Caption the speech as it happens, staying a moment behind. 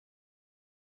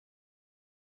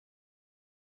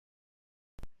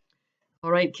All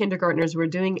right, kindergartners, we're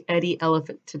doing Eddie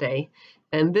Elephant today.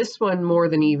 And this one, more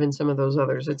than even some of those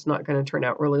others, it's not going to turn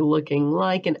out really looking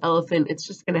like an elephant. It's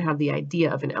just going to have the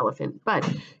idea of an elephant.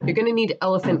 But you're going to need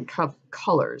elephant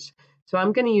colors. So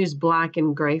I'm going to use black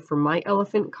and gray for my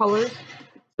elephant colors.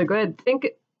 So go ahead, think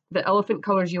the elephant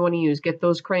colors you want to use. Get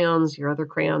those crayons, your other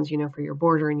crayons, for your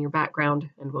border and your background,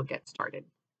 and we'll get started.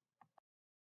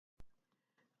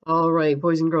 All right,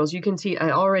 boys and girls, you can see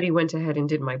I already went ahead and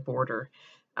did my border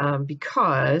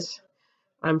because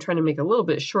I'm trying to make a little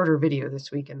bit shorter video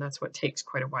this week, and that's what takes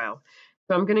quite a while.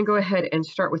 So I'm going to go ahead and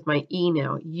start with my E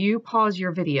now. You pause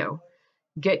your video,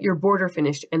 get your border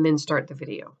finished, and then start the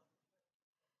video.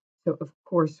 So, of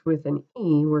course, with an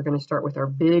E, we're going to start with our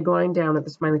big line down at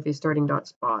the smiley face starting dot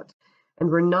spot.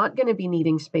 And we're not going to be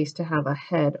needing space to have a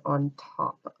head on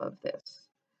top of this.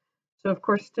 So, of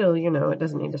course, still, it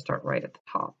doesn't need to start right at the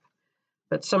top.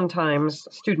 But sometimes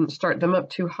students start them up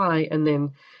too high and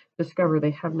then discover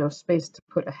they have no space to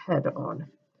put a head on.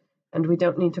 And we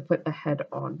don't need to put a head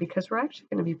on because we're actually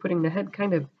going to be putting the head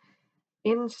kind of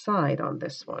inside on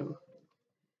this one.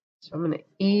 So I'm going to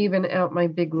even out my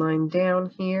big line down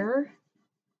here.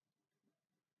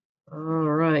 All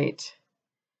right.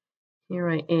 Here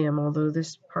I am, although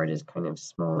this part is kind of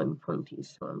small and pointy,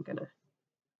 so I'm going to,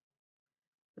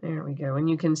 there we go. And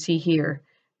you can see here,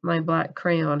 my black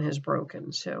crayon has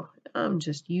broken, so I'm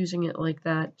just using it like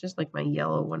that, just like my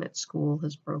yellow one at school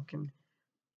has broken.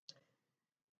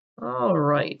 All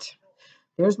right,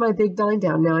 there's my big line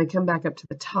down. Now I come back up to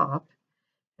the top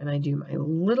and I do my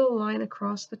little line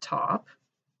across the top.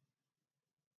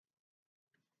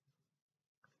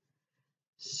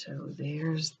 So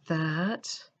there's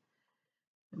that,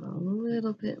 and a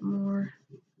little bit more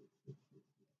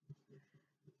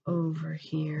over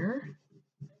here.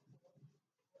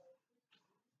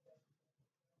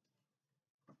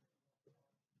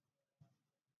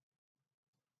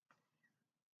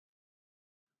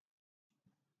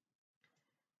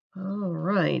 All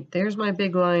right, there's my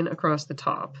big line across the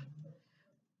top.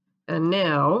 And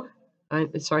now,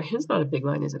 sorry, it's not a big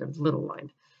line, is it? A little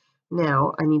line.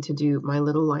 Now I need to do my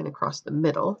little line across the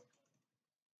middle.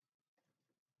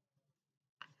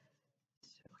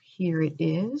 So here it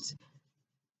is.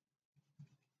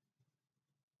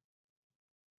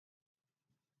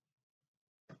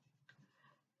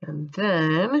 And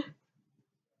then,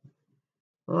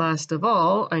 last of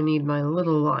all, I need my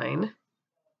little line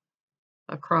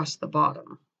across the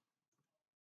bottom.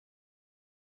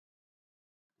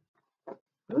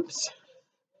 Oops.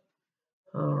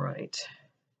 All right.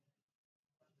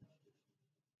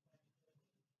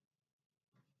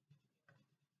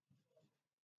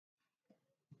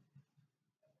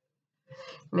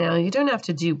 Now, you don't have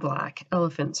to do black.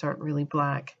 Elephants aren't really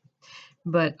black.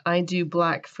 But I do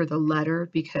black for the letter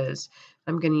because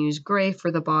I'm going to use gray for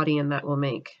the body, and that will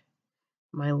make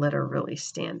my letter really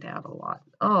stand out a lot.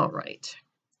 All right.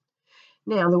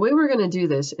 Now, the way we're going to do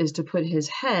this is to put his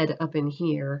head up in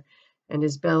here and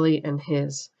his belly and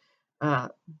his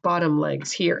bottom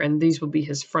legs here, and these will be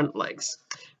his front legs.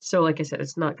 So like I said,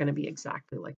 it's not going to be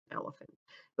exactly like an elephant.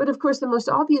 But of course, the most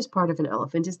obvious part of an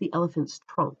elephant is the elephant's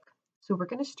trunk. So we're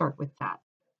going to start with that.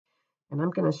 And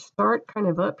I'm going to start kind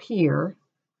of up here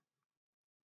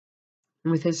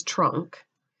with his trunk,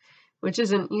 which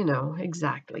isn't,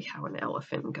 exactly how an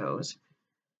elephant goes.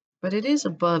 But it is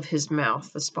above his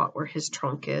mouth, the spot where his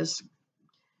trunk is.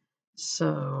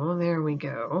 So there we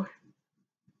go.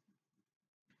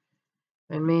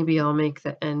 And maybe I'll make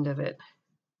the end of it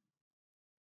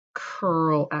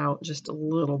curl out just a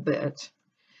little bit.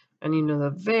 And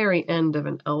the very end of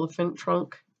an elephant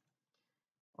trunk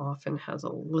often has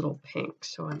a little pink,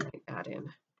 so I might add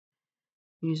in,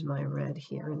 use my red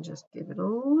here and just give it a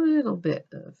little bit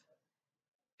of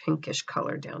pinkish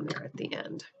color down there at the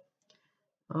end.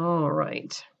 All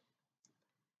right.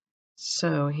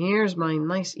 So here's my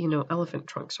nice, elephant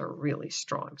trunks are really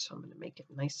strong, so I'm going to make it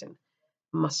nice and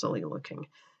muscly looking.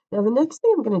 Now the next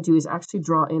thing I'm going to do is actually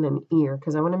draw in an ear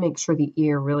because I want to make sure the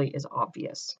ear really is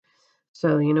obvious.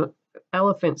 So,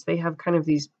 elephants, they have kind of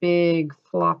these big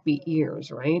floppy ears,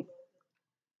 right?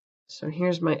 So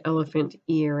here's my elephant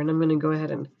ear, and I'm going to go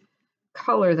ahead and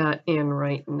color that in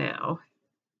right now.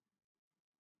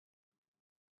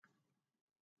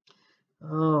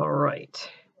 All right.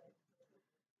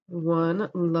 One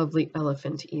lovely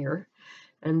elephant ear.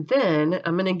 And then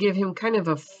I'm going to give him kind of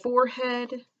a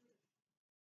forehead,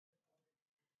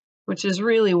 which is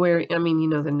really where,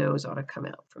 the nose ought to come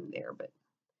out from there,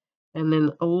 and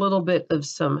then a little bit of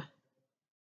some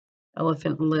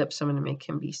elephant lips. I'm going to make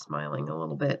him be smiling a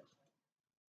little bit.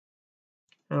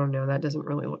 I don't know, that doesn't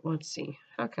really look, let's see,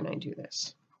 how can I do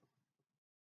this?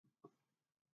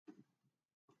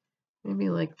 Maybe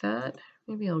like that.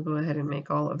 Maybe I'll go ahead and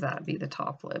make all of that be the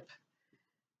top lip.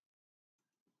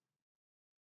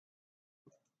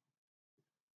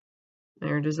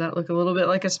 There, does that look a little bit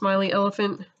like a smiley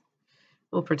elephant?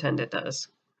 We'll pretend it does.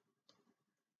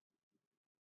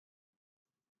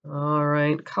 All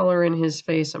right, color in his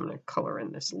face. I'm going to color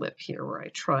in this lip here where I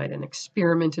tried and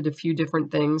experimented a few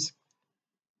different things.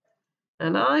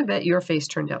 And I bet your face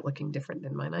turned out looking different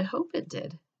than mine. I hope it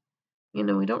did. You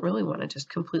know, we don't really want to just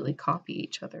completely copy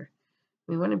each other.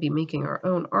 We want to be making our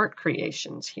own art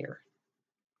creations here.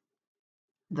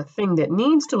 The thing that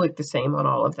needs to look the same on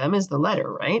all of them is the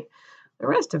letter, right? The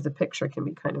rest of the picture can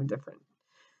be kind of different.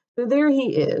 So there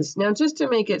he is. Now, just to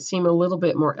make it seem a little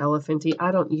bit more elephanty,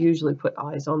 I don't usually put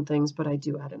eyes on things, but I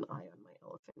do add an eye on my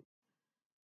elephant.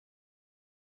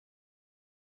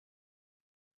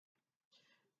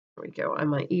 There we go. I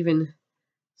might even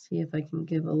see if I can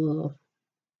give a little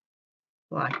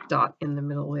black dot in the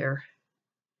middle there.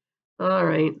 All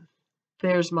right,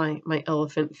 there's my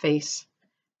elephant face.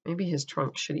 Maybe his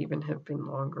trunk should even have been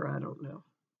longer. I don't know.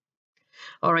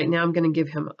 All right, now I'm going to give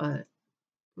him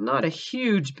not a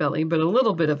huge belly, but a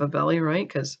little bit of a belly, right?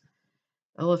 Because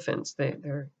elephants, they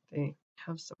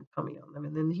have some tummy on them.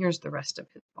 And then here's the rest of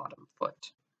his bottom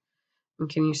foot. And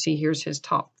can you see here's his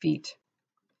top feet,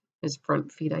 his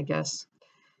front feet, I guess.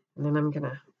 And then I'm going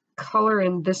to color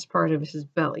in this part of his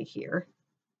belly here.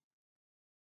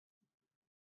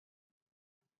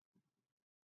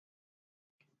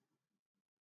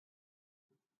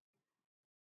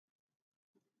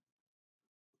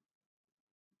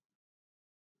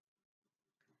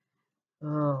 All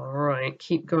right,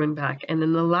 keep going back. And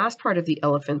then the last part of the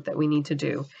elephant that we need to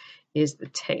do is the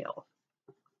tail.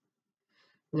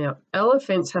 Now,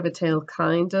 elephants have a tail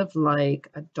kind of like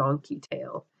a donkey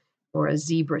tail or a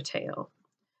zebra tail.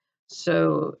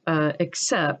 So,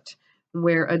 except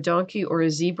where a donkey or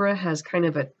a zebra has kind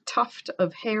of a tuft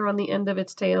of hair on the end of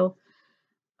its tail,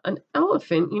 an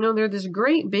elephant, you know, they're this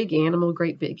great big animal,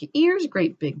 great big ears,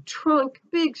 great big trunk,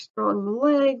 big strong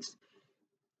legs,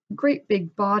 great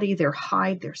big body, their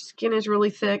hide, their skin is really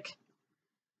thick.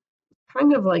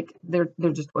 Kind of like there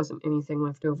just wasn't anything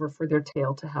left over for their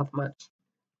tail to have much.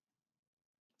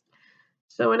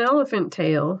 So an elephant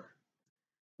tail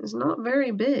is not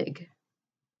very big.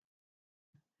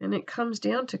 And it comes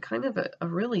down to kind of a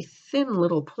really thin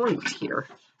little point here.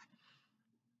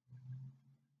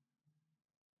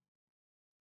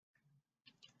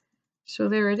 So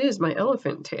there it is, my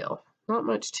elephant tail. Not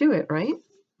much to it, right?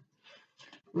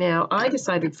 Now, I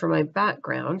decided for my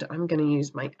background, I'm going to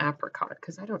use my apricot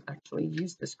because I don't actually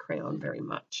use this crayon very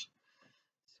much.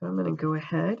 So I'm going to go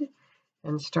ahead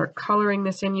and start coloring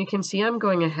this in. You can see I'm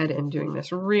going ahead and doing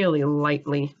this really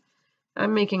lightly.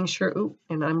 I'm making sure,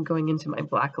 and I'm going into my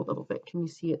black a little bit. Can you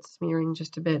see it smearing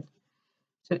just a bit?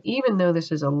 So even though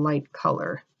this is a light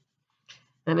color,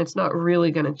 and it's not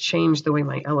really going to change the way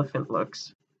my elephant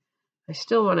looks, I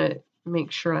still want to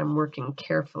make sure I'm working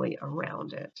carefully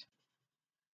around it.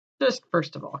 Just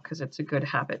first of all, because it's a good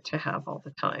habit to have all the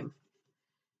time.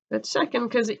 But second,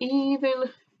 because even,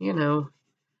 you know,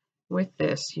 with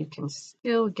this, you can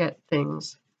still get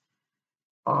things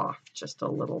off just a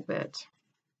little bit.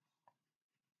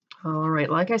 All right,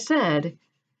 like I said,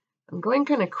 I'm going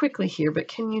kind of quickly here, but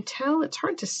can you tell? It's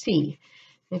hard to see.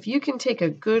 If you can take a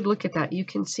good look at that, you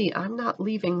can see I'm not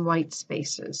leaving white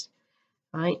spaces.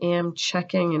 I am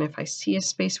checking, and if I see a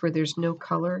space where there's no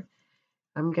color,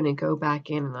 I'm going to go back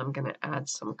in and I'm going to add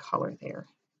some color there.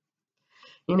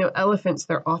 You know, elephants,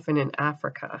 they're often in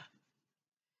Africa.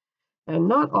 And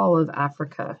not all of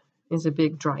Africa is a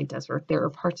big dry desert. There are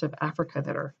parts of Africa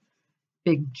that are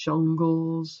big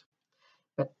jungles.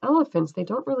 But elephants, they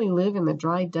don't really live in the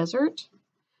dry desert.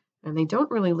 And they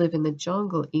don't really live in the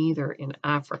jungle either in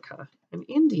Africa. In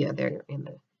India, they're in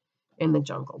the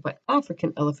jungle. But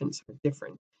African elephants are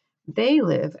different. They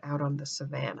live out on the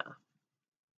savanna.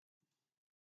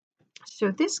 So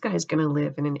this guy's going to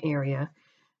live in an area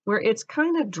where it's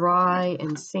kind of dry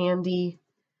and sandy,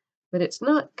 but it's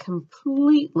not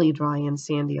completely dry and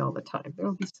sandy all the time.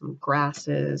 There'll be some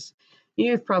grasses.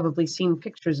 You've probably seen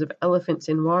pictures of elephants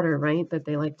in water, right? That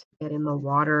they like to get in the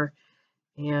water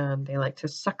and they like to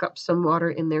suck up some water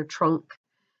in their trunk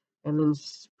and then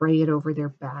spray it over their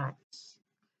backs.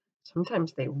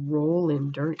 Sometimes they roll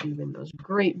in dirt even. Those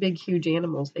great big huge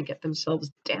animals, they get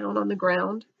themselves down on the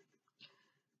ground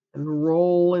and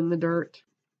roll in the dirt.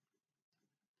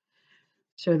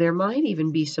 So there might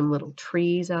even be some little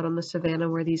trees out on the savanna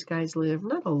where these guys live.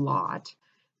 Not a lot,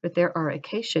 but there are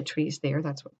acacia trees there.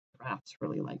 That's what giraffes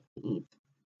really like to eat.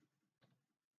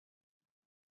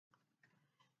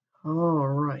 All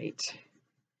right.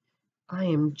 I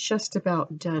am just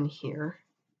about done here.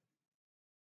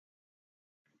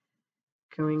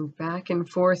 Going back and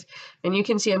forth, and you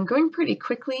can see I'm going pretty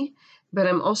quickly, but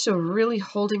I'm also really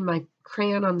holding my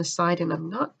crayon on the side and I'm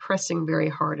not pressing very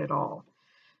hard at all.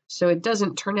 So it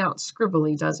doesn't turn out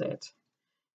scribbly, does it?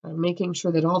 I'm making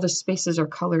sure that all the spaces are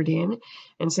colored in,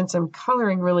 and since I'm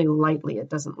coloring really lightly, it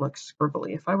doesn't look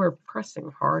scribbly. If I were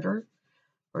pressing harder,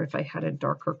 or if I had a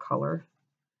darker color,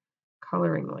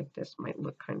 coloring like this might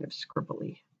look kind of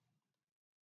scribbly.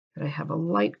 But I have a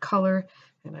light color,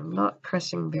 and I'm not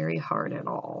pressing very hard at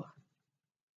all.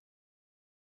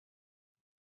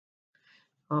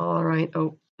 All right.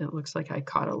 Oh, it looks like I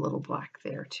caught a little black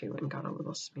there too and got a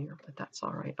little smear, but that's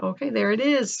all right. Okay, there it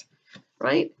is,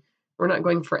 right? We're not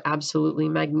going for absolutely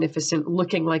magnificent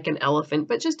looking like an elephant,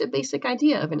 but just a basic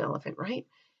idea of an elephant, right?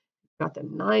 Got the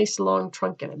nice long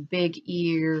trunk and a big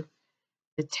ear,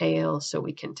 the tail, so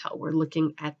we can tell we're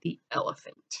looking at the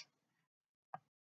elephant.